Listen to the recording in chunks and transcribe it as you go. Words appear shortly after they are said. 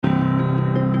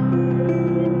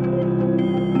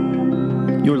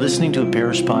You're listening to a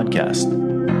parish podcast,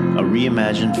 a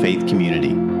reimagined faith community.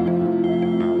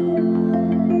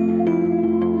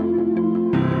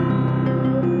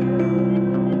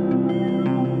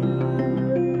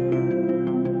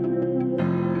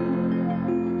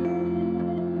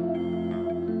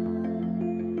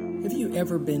 Have you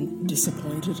ever been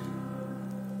disappointed,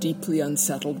 deeply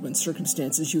unsettled when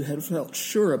circumstances you had felt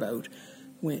sure about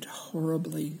went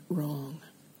horribly wrong?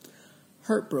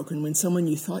 Heartbroken when someone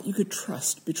you thought you could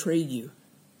trust betrayed you?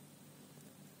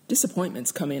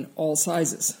 Disappointments come in all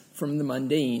sizes, from the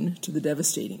mundane to the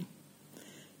devastating.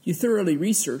 You thoroughly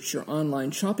research your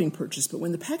online shopping purchase, but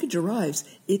when the package arrives,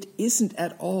 it isn't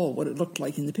at all what it looked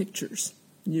like in the pictures.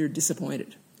 You're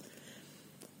disappointed.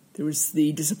 There was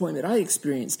the disappointment I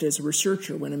experienced as a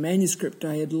researcher when a manuscript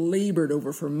I had labored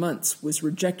over for months was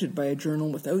rejected by a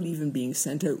journal without even being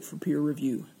sent out for peer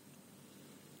review.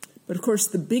 But of course,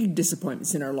 the big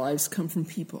disappointments in our lives come from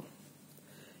people.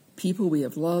 People we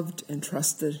have loved and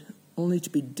trusted, only to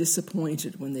be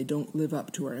disappointed when they don't live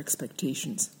up to our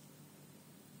expectations.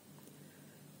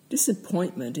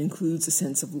 Disappointment includes a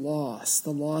sense of loss,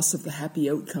 the loss of the happy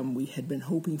outcome we had been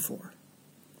hoping for.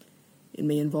 It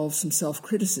may involve some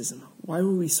self-criticism. Why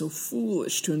were we so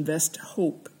foolish to invest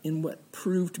hope in what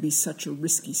proved to be such a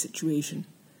risky situation?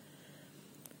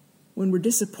 When we're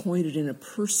disappointed in a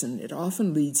person, it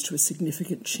often leads to a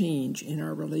significant change in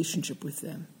our relationship with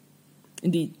them.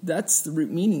 Indeed, that's the root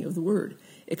meaning of the word.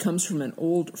 It comes from an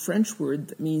old French word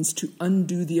that means to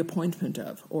undo the appointment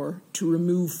of, or to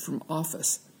remove from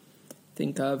office.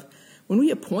 Think of, when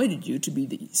we appointed you to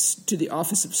the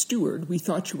office of steward, we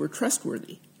thought you were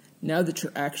trustworthy. Now that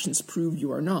your actions prove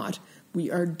you are not, we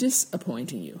are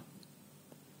disappointing you.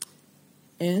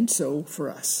 And so for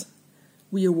us,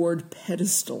 we award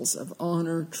pedestals of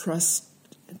honor, trust,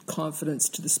 and confidence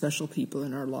to the special people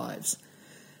in our lives.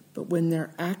 But when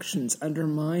their actions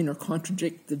undermine or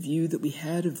contradict the view that we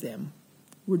had of them,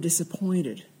 we're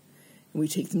disappointed, and we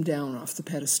take them down off the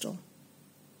pedestal.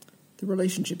 The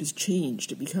relationship is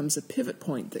changed. It becomes a pivot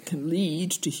point that can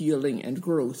lead to healing and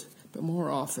growth, but more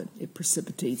often it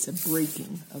precipitates a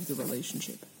breaking of the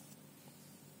relationship.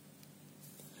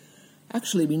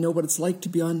 Actually, we know what it's like to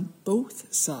be on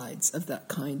both sides of that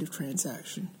kind of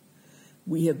transaction.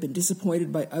 We have been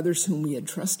disappointed by others whom we had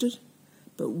trusted,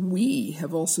 but we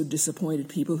have also disappointed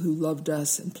people who loved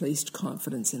us and placed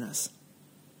confidence in us.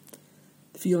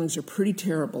 The feelings are pretty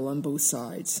terrible on both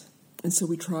sides, and so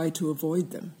we try to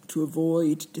avoid them, to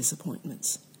avoid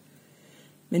disappointments.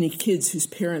 Many kids whose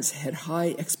parents had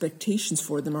high expectations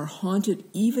for them are haunted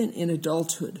even in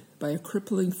adulthood by a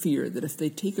crippling fear that if they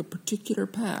take a particular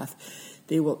path,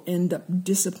 they will end up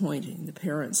disappointing the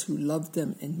parents who loved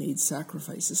them and made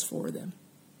sacrifices for them.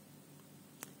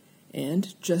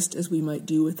 And just as we might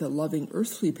do with a loving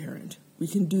earthly parent, we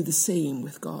can do the same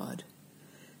with God.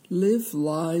 Live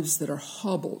lives that are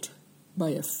hobbled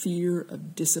by a fear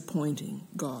of disappointing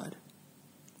God.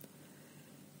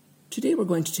 Today we're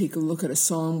going to take a look at a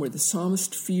psalm where the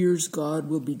psalmist fears God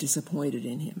will be disappointed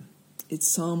in him. It's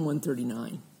Psalm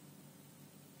 139.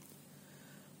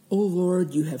 O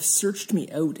Lord, you have searched me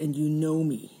out and you know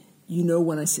me. You know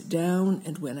when I sit down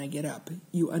and when I get up.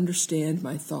 You understand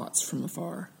my thoughts from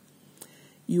afar.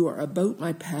 You are about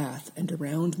my path and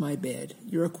around my bed.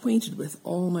 You're acquainted with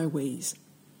all my ways.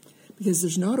 Because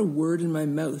there's not a word in my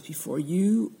mouth before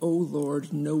you, O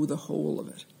Lord, know the whole of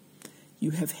it. You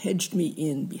have hedged me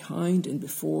in behind and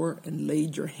before and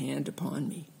laid your hand upon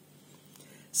me.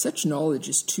 Such knowledge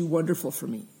is too wonderful for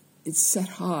me. It's set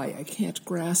high, I can't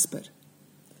grasp it.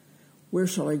 Where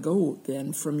shall I go,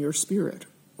 then, from your spirit?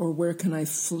 Or where can I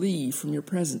flee from your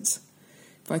presence?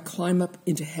 If I climb up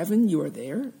into heaven, you are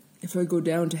there. If I go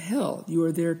down to hell, you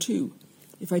are there too.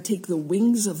 If I take the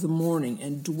wings of the morning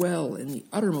and dwell in the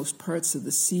uttermost parts of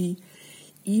the sea,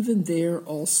 even there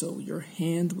also your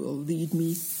hand will lead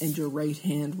me, and your right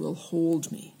hand will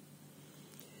hold me.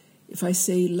 If I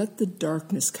say, let the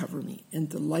darkness cover me, and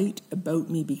the light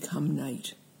about me become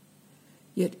night.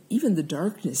 Yet even the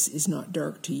darkness is not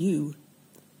dark to you.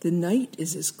 The night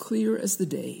is as clear as the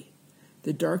day.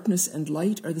 The darkness and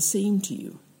light are the same to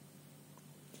you.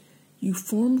 You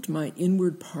formed my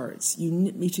inward parts. You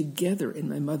knit me together in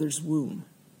my mother's womb.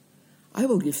 I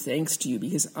will give thanks to you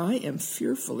because I am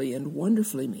fearfully and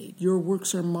wonderfully made. Your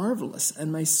works are marvelous,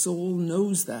 and my soul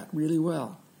knows that really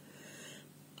well.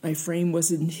 My frame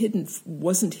wasn't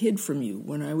hid from you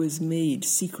when I was made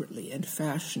secretly and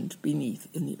fashioned beneath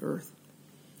in the earth.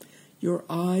 Your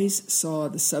eyes saw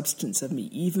the substance of me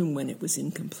even when it was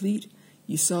incomplete.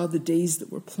 You saw the days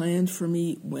that were planned for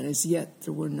me when as yet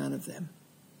there were none of them.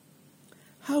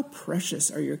 How precious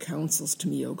are your counsels to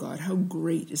me, O God! How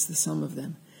great is the sum of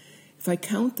them! If I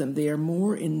count them, they are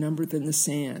more in number than the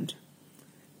sand.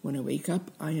 When I wake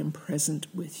up, I am present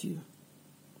with you.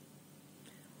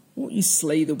 Won't you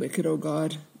slay the wicked, O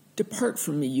God? Depart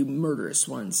from me, you murderous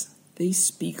ones. They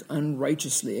speak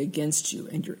unrighteously against you,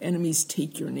 and your enemies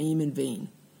take your name in vain.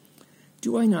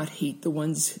 Do I not hate the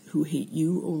ones who hate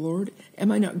you, O Lord?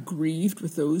 Am I not grieved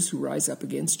with those who rise up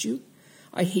against you?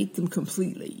 I hate them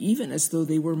completely, even as though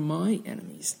they were my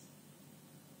enemies.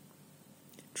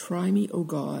 Try me, O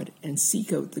God, and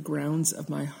seek out the grounds of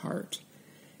my heart.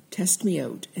 Test me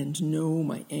out and know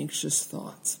my anxious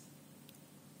thoughts.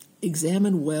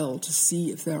 Examine well to see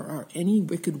if there are any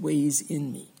wicked ways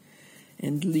in me,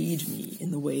 and lead me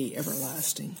in the way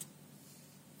everlasting.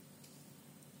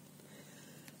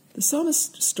 The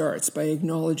psalmist starts by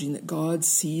acknowledging that God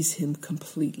sees him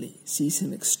completely, sees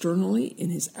him externally in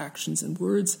his actions and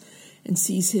words, and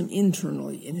sees him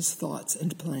internally in his thoughts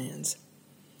and plans.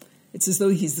 It's as though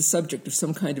he's the subject of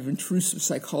some kind of intrusive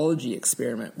psychology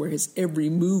experiment where his every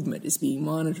movement is being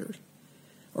monitored,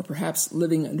 or perhaps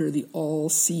living under the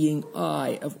all-seeing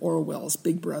eye of Orwell's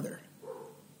Big Brother.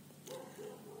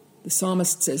 The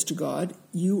psalmist says to God,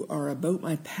 "You are about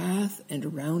my path and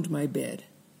around my bed."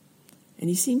 And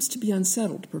he seems to be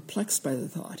unsettled, perplexed by the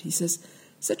thought. He says,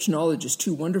 "Such knowledge is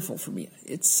too wonderful for me.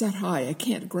 It's set high. I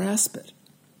can't grasp it."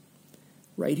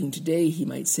 Writing today, he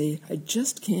might say, "I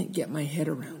just can't get my head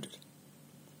around it."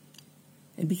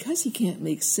 And because he can't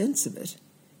make sense of it,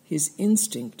 his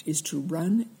instinct is to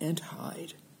run and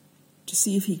hide, to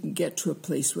see if he can get to a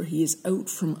place where he is out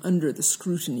from under the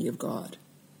scrutiny of God.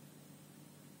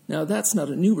 Now, that's not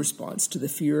a new response to the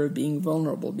fear of being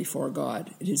vulnerable before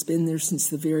God. It has been there since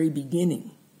the very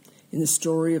beginning. In the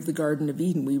story of the Garden of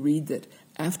Eden, we read that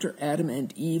after Adam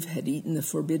and Eve had eaten the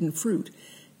forbidden fruit,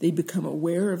 they become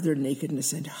aware of their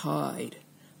nakedness and hide,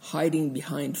 hiding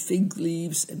behind fig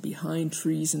leaves and behind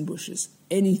trees and bushes,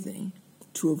 anything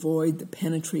to avoid the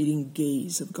penetrating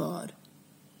gaze of God.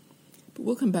 But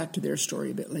we'll come back to their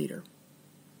story a bit later.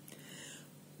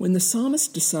 When the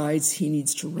psalmist decides he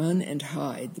needs to run and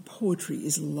hide, the poetry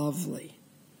is lovely.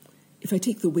 If I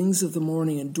take the wings of the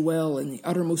morning and dwell in the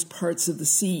uttermost parts of the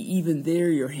sea, even there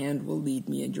your hand will lead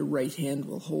me and your right hand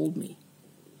will hold me.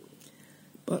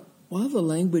 But while the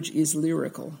language is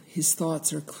lyrical, his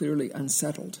thoughts are clearly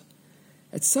unsettled.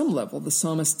 At some level, the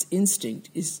psalmist's instinct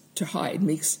is to hide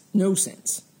makes no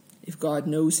sense. If God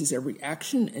knows his every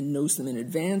action and knows them in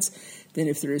advance, then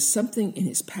if there is something in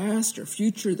his past or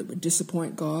future that would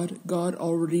disappoint God, God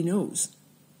already knows.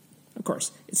 Of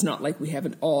course, it's not like we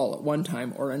haven't all at one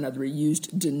time or another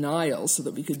used denial so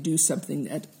that we could do something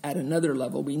that at another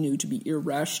level we knew to be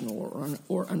irrational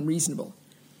or unreasonable.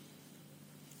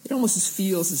 It almost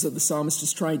feels as though the psalmist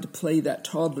is trying to play that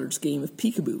toddler's game of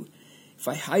peekaboo. If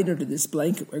I hide under this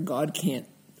blanket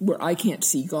where I can't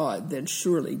see God, then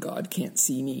surely God can't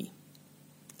see me.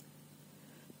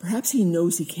 Perhaps he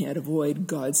knows he can't avoid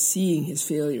God seeing his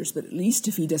failures, but at least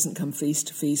if he doesn't come face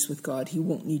to face with God, he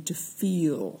won't need to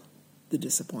feel the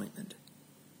disappointment.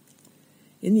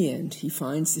 In the end, he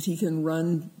finds that he can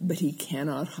run, but he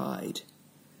cannot hide.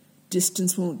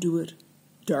 Distance won't do it.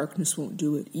 Darkness won't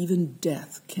do it. Even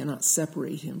death cannot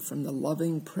separate him from the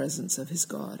loving presence of his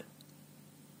God.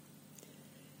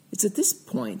 It's at this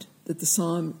point that the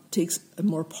psalm takes a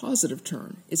more positive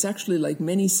turn. It's actually like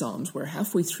many psalms where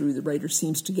halfway through the writer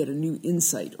seems to get a new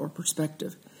insight or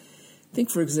perspective. Think,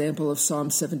 for example, of Psalm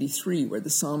 73, where the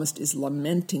psalmist is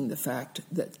lamenting the fact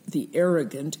that the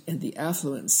arrogant and the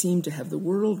affluent seem to have the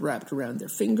world wrapped around their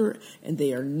finger, and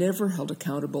they are never held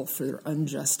accountable for their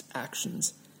unjust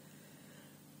actions.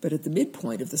 But at the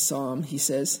midpoint of the psalm, he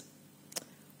says,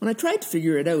 "When I tried to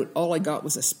figure it out, all I got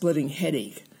was a splitting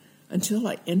headache, until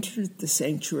I entered the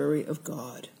sanctuary of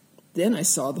God. Then I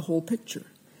saw the whole picture,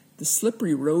 the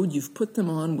slippery road you've put them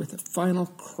on with a final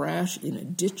crash in a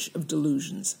ditch of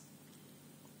delusions."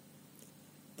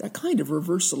 That kind of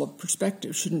reversal of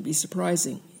perspective shouldn't be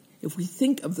surprising. If we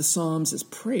think of the Psalms as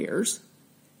prayers,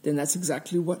 then that's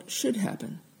exactly what should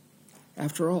happen.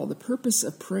 After all, the purpose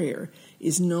of prayer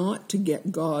is not to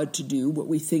get God to do what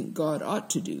we think God ought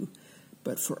to do,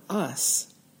 but for us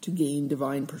to gain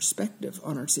divine perspective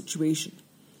on our situation,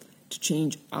 to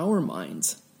change our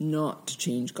minds, not to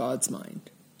change God's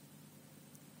mind.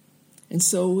 And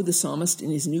so the psalmist, in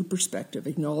his new perspective,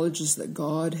 acknowledges that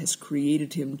God has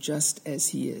created him just as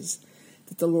he is,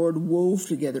 that the Lord wove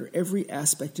together every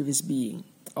aspect of his being,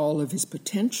 all of his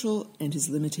potential and his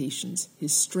limitations,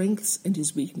 his strengths and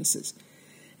his weaknesses,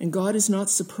 and God is not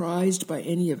surprised by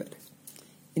any of it.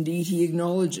 Indeed, he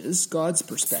acknowledges God's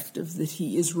perspective that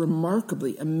he is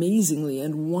remarkably, amazingly,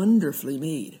 and wonderfully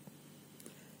made.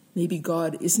 Maybe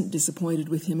God isn't disappointed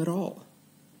with him at all.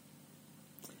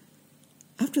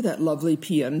 after that lovely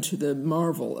paean to the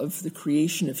marvel of the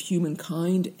creation of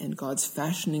humankind and God's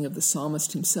fashioning of the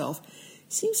psalmist himself,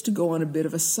 he seems to go on a bit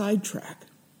of a sidetrack.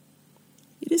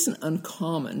 It isn't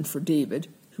uncommon for David,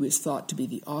 who is thought to be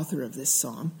the author of this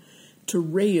psalm, to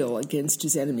rail against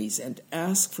his enemies and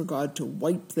ask for God to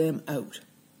wipe them out.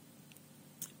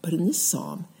 But in this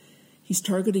psalm, he's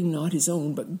targeting not his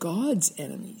own, but God's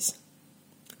enemies.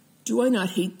 Do I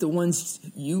not hate the ones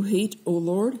you hate, O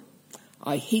Lord?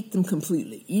 I hate them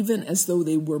completely, even as though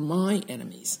they were my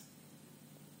enemies.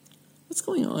 What's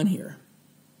going on here?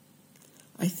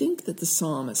 I think that the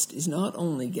psalmist is not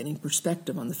only getting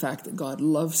perspective on the fact that God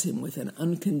loves him with an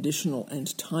unconditional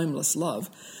and timeless love,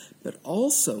 but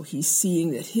also he's seeing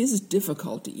that his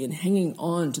difficulty in hanging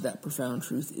on to that profound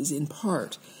truth is in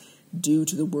part due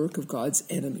to the work of God's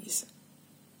enemies.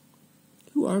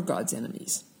 Who are God's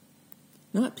enemies?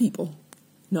 Not people,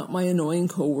 not my annoying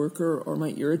coworker or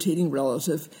my irritating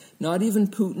relative, not even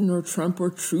Putin or Trump or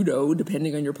Trudeau,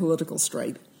 depending on your political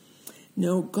stripe.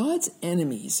 No, God's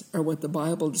enemies are what the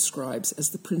Bible describes as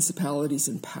the principalities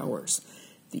and powers,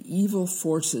 the evil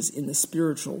forces in the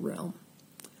spiritual realm.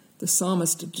 The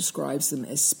psalmist describes them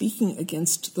as speaking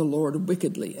against the Lord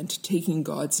wickedly and taking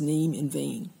God's name in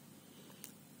vain.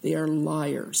 They are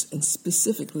liars, and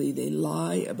specifically they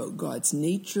lie about God's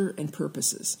nature and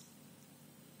purposes.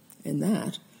 And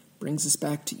that brings us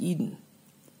back to Eden.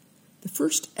 The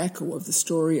first echo of the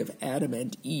story of Adam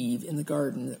and Eve in the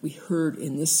garden that we heard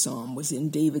in this psalm was in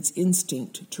David's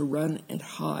instinct to run and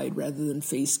hide rather than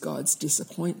face God's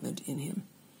disappointment in him.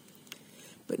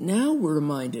 But now we're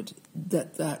reminded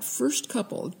that that first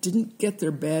couple didn't get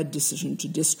their bad decision to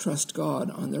distrust God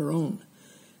on their own.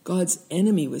 God's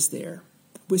enemy was there,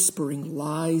 whispering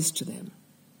lies to them.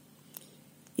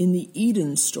 In the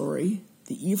Eden story,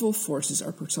 the evil forces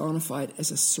are personified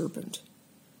as a serpent.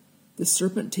 The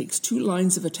serpent takes two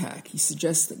lines of attack. He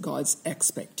suggests that God's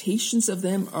expectations of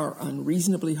them are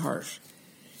unreasonably harsh.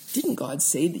 Didn't God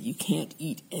say that you can't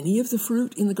eat any of the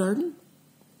fruit in the garden?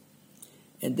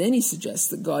 And then he suggests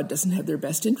that God doesn't have their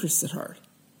best interests at heart.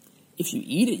 If you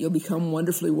eat it, you'll become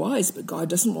wonderfully wise, but God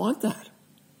doesn't want that.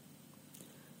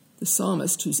 The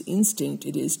psalmist, whose instinct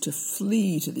it is to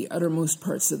flee to the uttermost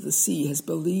parts of the sea, has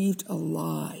believed a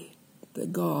lie,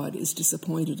 that God is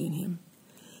disappointed in him,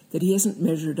 that he hasn't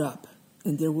measured up,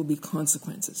 and there will be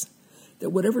consequences,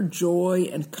 that whatever joy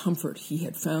and comfort he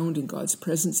had found in God's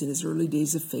presence in his early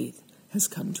days of faith has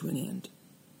come to an end.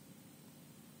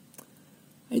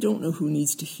 I don't know who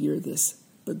needs to hear this,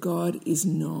 but God is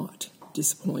not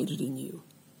disappointed in you.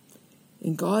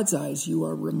 In God's eyes, you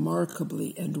are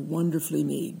remarkably and wonderfully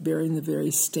made, bearing the very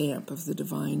stamp of the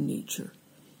divine nature.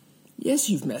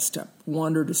 Yes, you've messed up,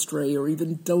 wandered astray, or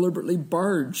even deliberately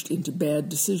barged into bad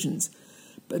decisions,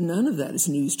 but none of that is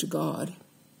news to God.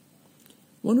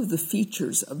 One of the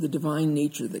features of the divine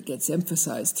nature that gets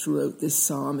emphasized throughout this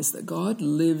psalm is that God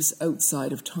lives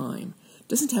outside of time,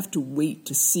 doesn't have to wait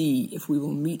to see if we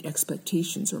will meet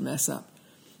expectations or mess up.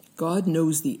 God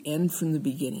knows the end from the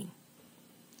beginning.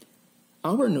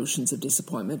 Our notions of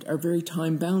disappointment are very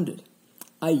time-bounded.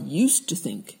 I used to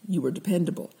think you were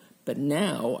dependable, but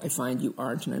now I find you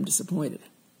aren't and I'm disappointed.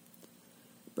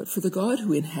 But for the God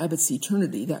who inhabits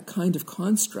eternity, that kind of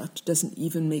construct doesn't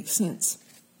even make sense.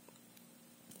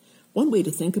 One way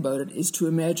to think about it is to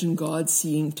imagine God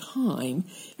seeing time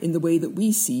in the way that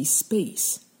we see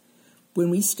space. When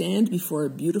we stand before a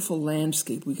beautiful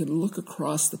landscape, we can look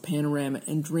across the panorama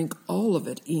and drink all of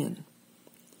it in.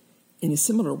 In a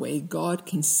similar way, God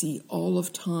can see all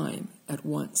of time at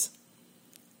once.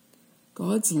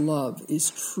 God's love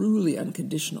is truly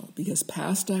unconditional because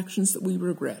past actions that we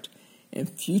regret and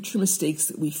future mistakes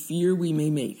that we fear we may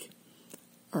make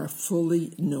are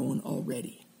fully known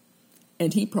already.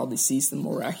 And he probably sees them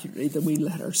more accurately than we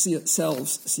let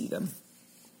ourselves see them.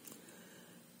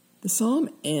 The psalm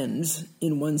ends,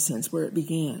 in one sense, where it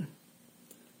began.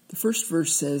 The first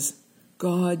verse says,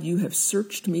 God, you have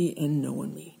searched me and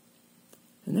known me.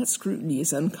 And that scrutiny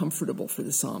is uncomfortable for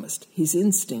the psalmist. His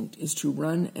instinct is to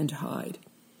run and hide.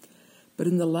 But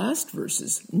in the last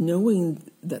verses, knowing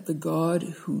that the God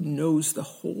who knows the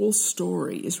whole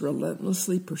story is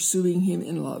relentlessly pursuing him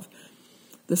in love,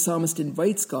 the psalmist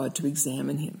invites God to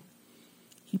examine him.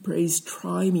 He prays,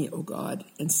 try me, O God,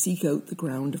 and seek out the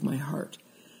ground of my heart.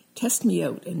 Test me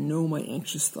out and know my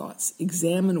anxious thoughts.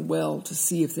 Examine well to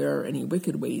see if there are any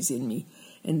wicked ways in me,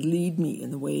 and lead me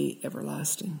in the way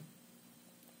everlasting.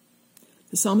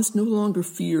 The psalmist no longer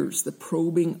fears the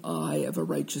probing eye of a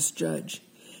righteous judge.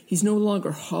 He's no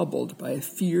longer hobbled by a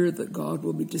fear that God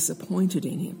will be disappointed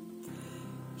in him.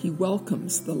 He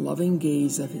welcomes the loving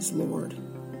gaze of his Lord,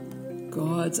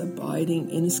 God's abiding,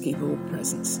 inescapable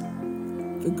presence.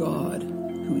 the God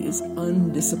who is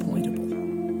undisappointable.